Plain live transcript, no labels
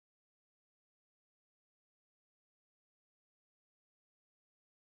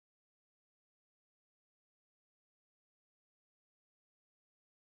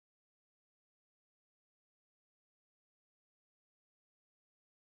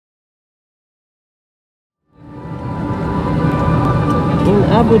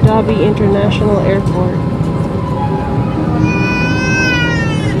Abu Dhabi International Airport.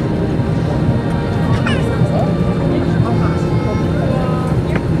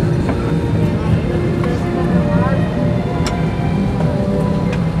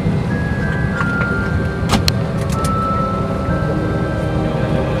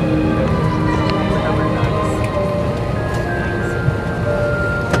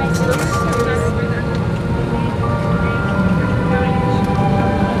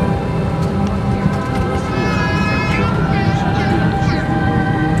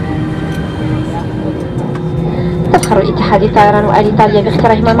 تفخر اتحاد طيران الإيطاليا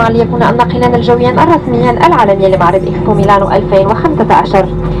باختيارهما معا ليكون الناقلان الجويان الرسميان العالميان لمعرض إكسبو ميلانو 2015.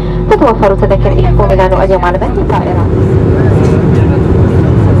 تتوفر تذاكر إكسبو ميلانو اليوم على بند الطائرة.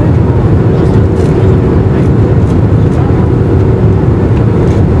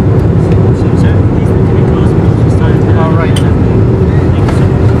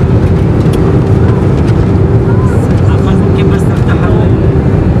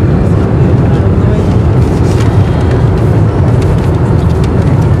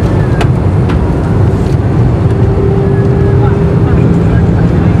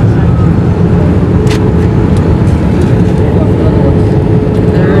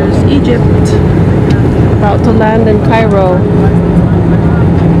 About to land in Cairo.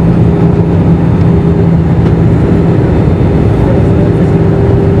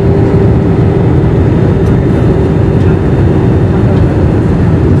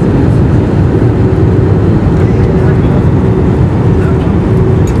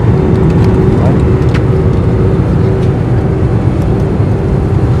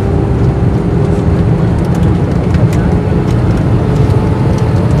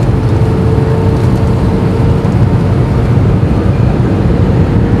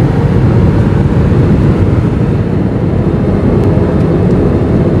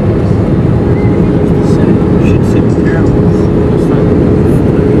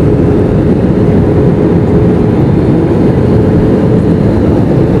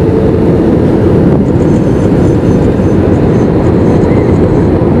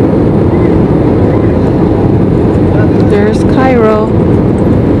 There's Cairo.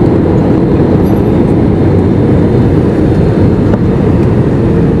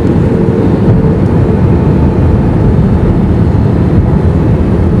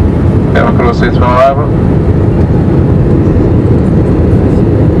 Control seats for arrival.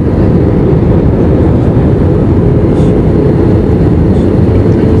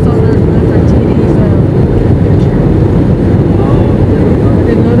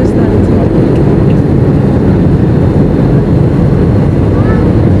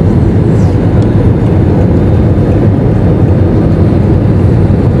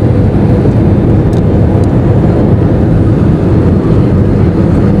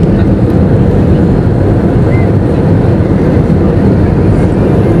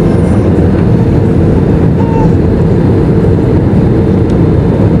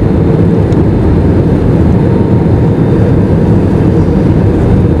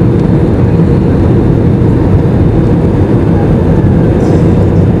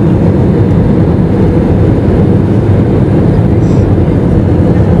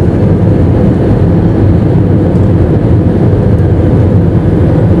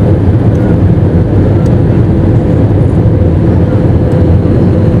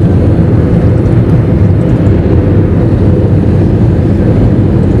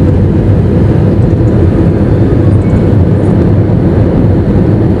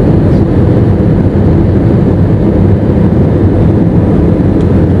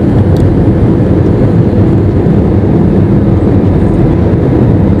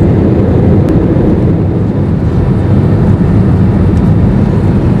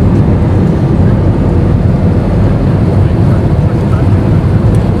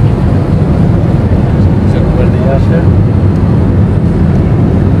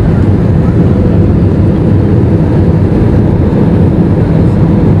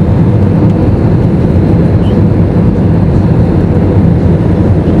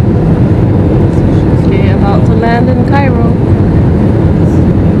 In Cairo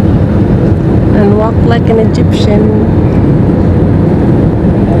and walk like an Egyptian.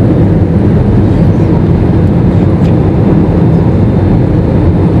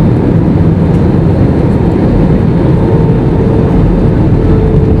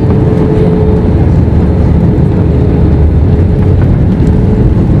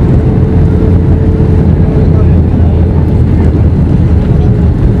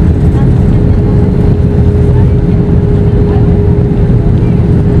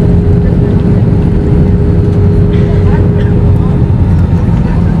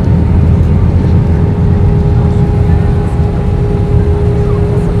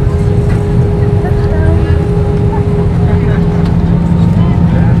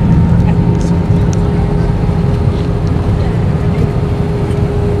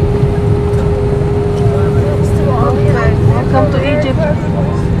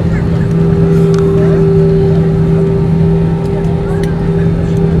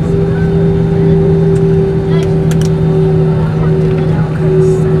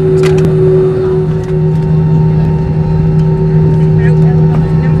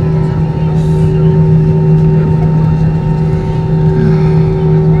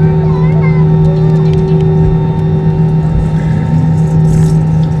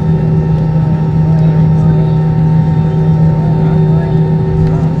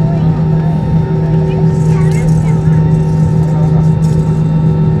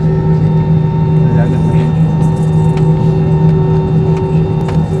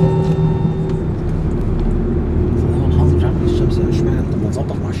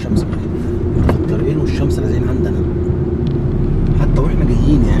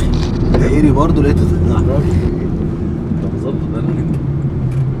 قدامي برضه لقيته ده بالظبط ده اللي هنا.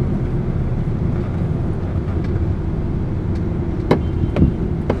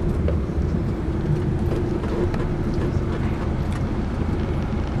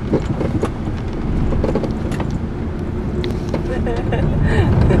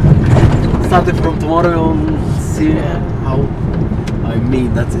 Started from tomorrow on see how I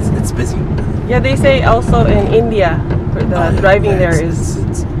mean that it's busy. Yeah, they say also in India, for the driving there is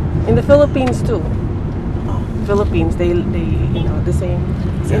in the Philippines too. Philippines, they you know the same.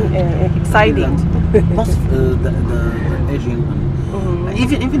 It's exciting. Most the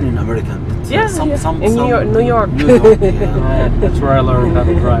Asian, even in America. Some in New York. New York, yeah. That's where I learned how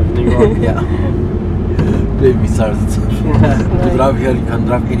to drive, New York. Yeah. Baby started to drive here. You can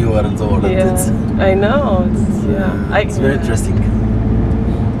drive anywhere in the world. Yeah, I know. It's very interesting.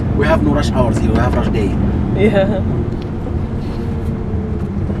 We have no rush hours here. We have rush day. Yeah.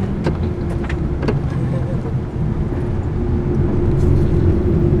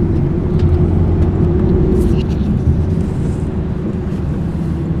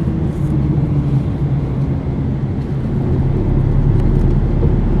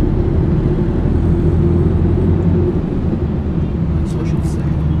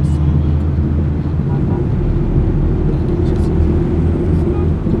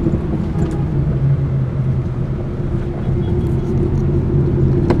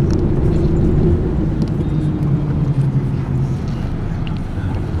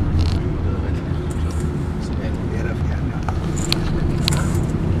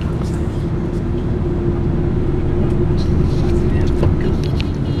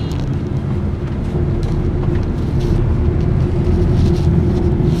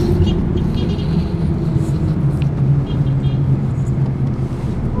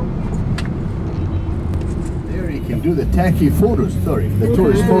 Do the tacky photos, the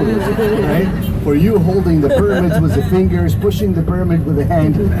tourist photos, right? For you holding the pyramids with the fingers, pushing the pyramid with the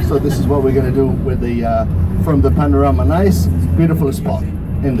hand. So this is what we're going to do with the from the panorama. Nice, beautiful spot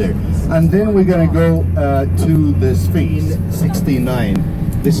in there. And then we're going to go to the Sphinx, 69.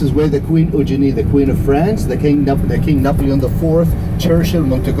 This is where the Queen Eugenie, the Queen of France, the King Napoleon IV, Churchill,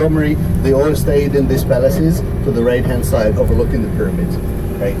 Montgomery, they all stayed in these palaces to the right-hand side, overlooking the pyramids.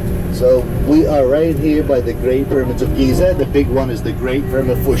 Right. So we are right here by the Great Pyramids of Giza. The big one is the Great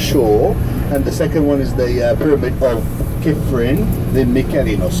Pyramid for sure, and the second one is the Pyramid of Khifrin, the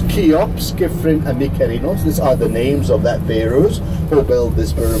Mykerinos. Cheops, Khifrin, and Mykerinos. These are the names of that pharaohs who built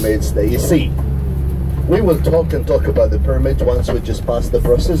these pyramids that you see. We will talk about the pyramids once we just pass the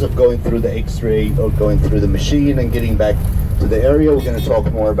process of going through the X-ray or going through the machine and getting back to the area. We're going to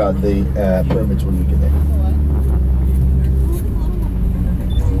talk more about the pyramids when we get there.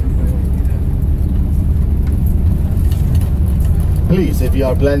 Please, if you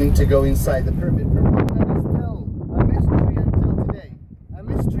are planning to go inside the pyramid, that is still a mystery until today. A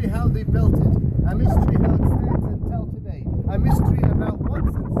mystery how they built it. A mystery how it stands until today. A mystery about what's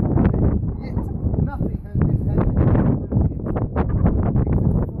inside it. Yet, nothing has been done except for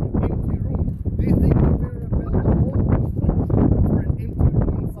an empty room. Do you think the pharaoh built a whole construction for an empty room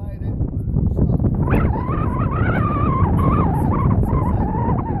inside it? Stop.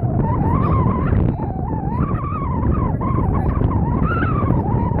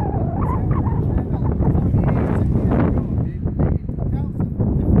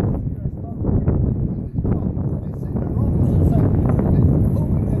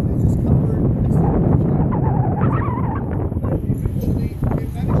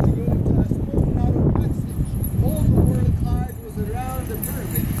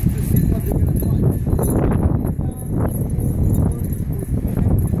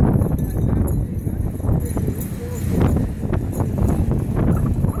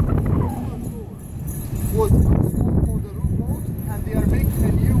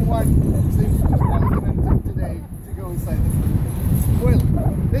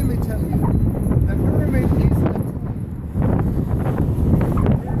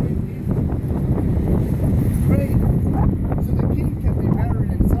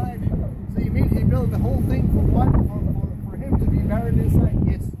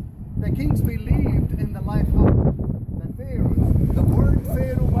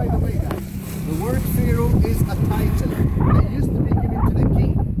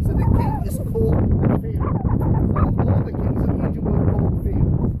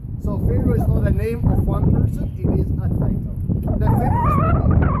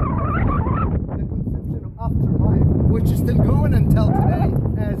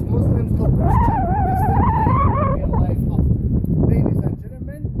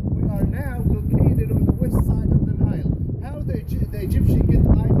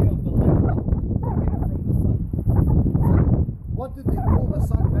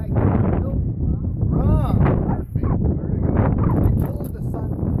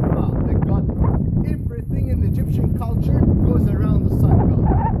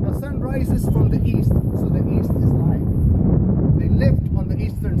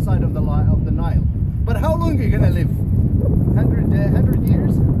 gonna live? 100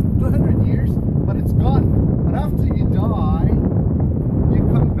 years, 200 years, but it's gone. But after you die, you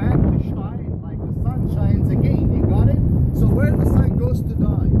come back to shine like the sun shines again. You got it? So where the sun goes to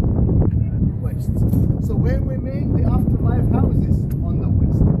die? West. So when we make the afterlife houses on the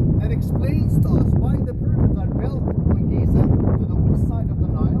west, that explains to us why the pyramids are built on Giza to the west side of the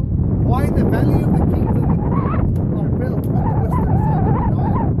Nile, why the Valley of the Kings and the Queens are built on the western side of the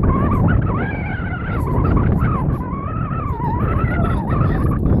Nile. This is the resurrection.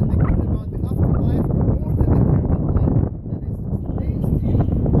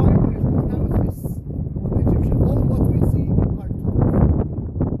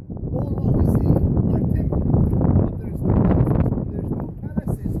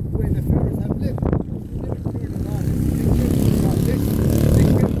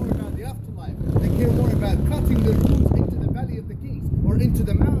 Into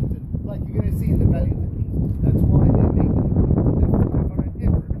the mountain, like you're going to see in the Valley of the Kings. That's why they make it forever and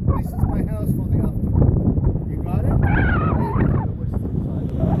ever. This is my house for the afterlife. You got it?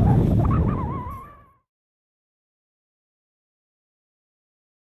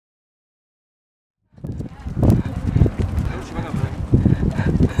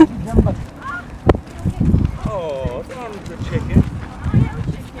 Oh, found the chicken.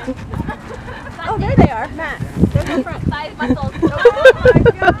 Oh, there they are, Matt. They're the front 5 muscles. Oh my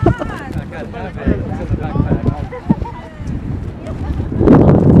god!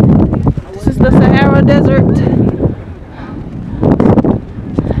 This is the Sahara Desert.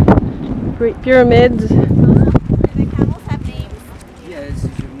 Great pyramids. Do the camels have names? Yeah, this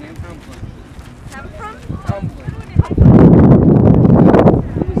is your name. Come from?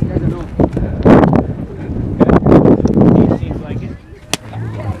 Seems like it.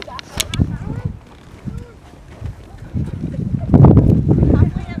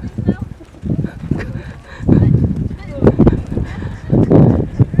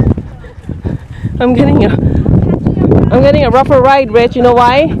 I'm getting a rougher ride, Rich. You know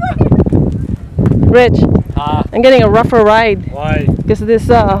why? Rich, I'm getting a rougher ride. Why? Because this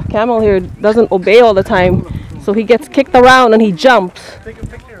camel here doesn't obey all the time. So he gets kicked around and he jumps. Take a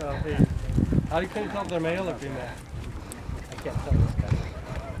picture of it. How do you think they're male or female? I can't tell this guy.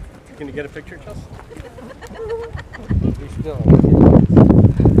 Can you get a picture, Chus? You still.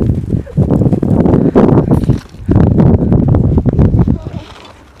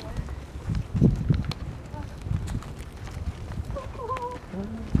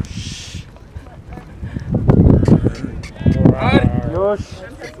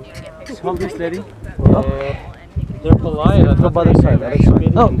 Hold this, lady. They're polite. Let's go by the side.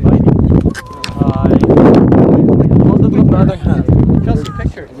 Oh. Hi. Hold it with the other hand. Chelsea,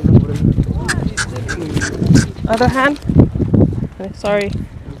 picture. Other hand? Okay, sorry.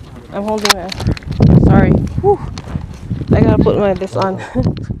 I'm holding that. Sorry. Whew. I gotta put this on.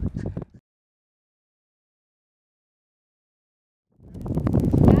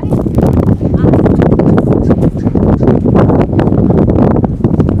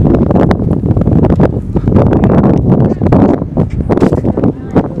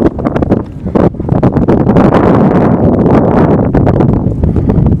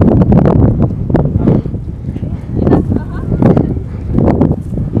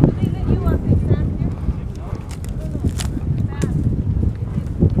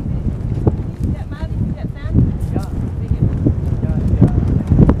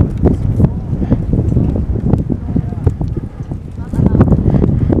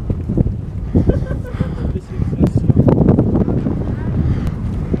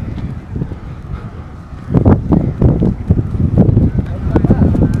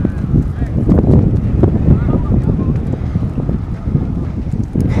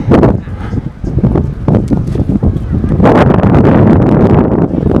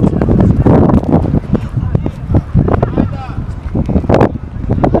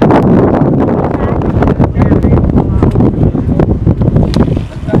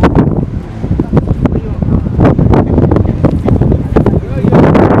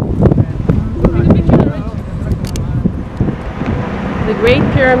 Great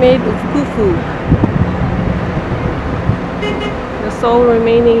Pyramid of Khufu, the sole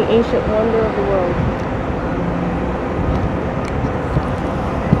remaining ancient wonder of the world.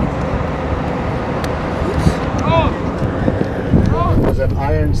 There's an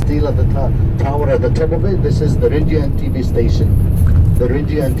iron steel at the tower at the top of it. This is the Ridgeon TV station. The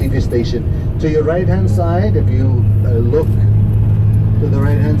Ridgeon TV station. To your right hand side, if you look to the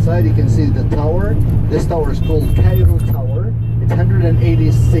right hand side, you can see the tower. This tower is called Cairo Tower. It's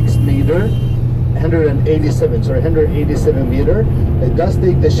 186 meter. 187 meter. It does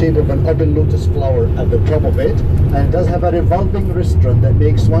take the shape of an open lotus flower at the top of it, and it does have a revolving restaurant that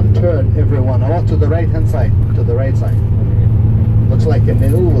makes one turn every 1 hour to the right hand side, to the right side. Looks like a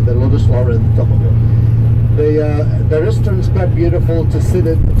needle with a lotus flower at the top of it. The restaurant's quite beautiful to sit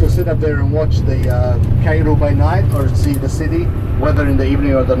up there and watch the Cairo by night, or see the city, whether in the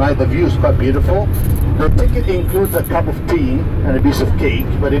evening or the night. The view is quite beautiful. The ticket includes a cup of tea and a piece of cake,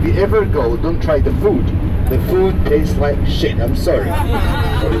 but if you ever go, don't try the food. The food tastes like shit, I'm sorry.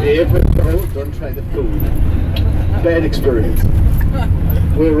 But if you ever go, don't try the food. Bad experience.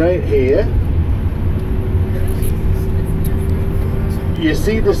 We're right here. You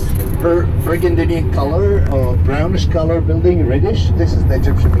see this burgundy color or brownish color building, reddish? This is the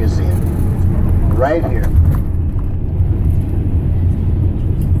Egyptian Museum. Right here.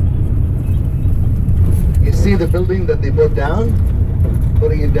 You see the building that they put down?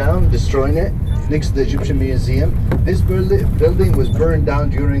 Putting it down, destroying it, next to the Egyptian Museum. This building was burned down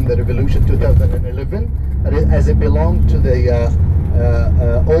during the Revolution 2011, as it belonged to the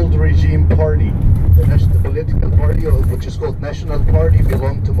old regime party. The political party, which is called National Party,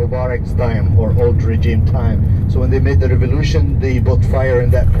 belonged to Mubarak's time, or old regime time. So when they made the revolution, they put fire in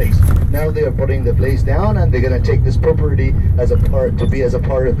that place. Now they are putting the place down, and they're going to take this property as a part of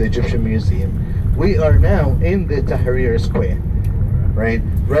the Egyptian Museum. We are now in the Tahrir Square, right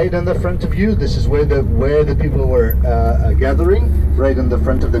in the front of you. This is where the people were gathering, right in the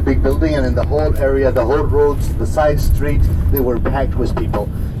front of the big building, and in the whole area, the whole roads, the side streets, they were packed with people.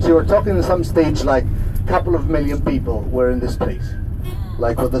 So we're talking at some stage like a couple of million people were in this place,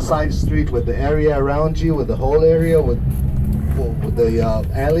 like with the side street, with the area around you, with the whole area, with the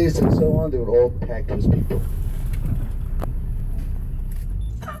alleys and so on. They were all packed with people.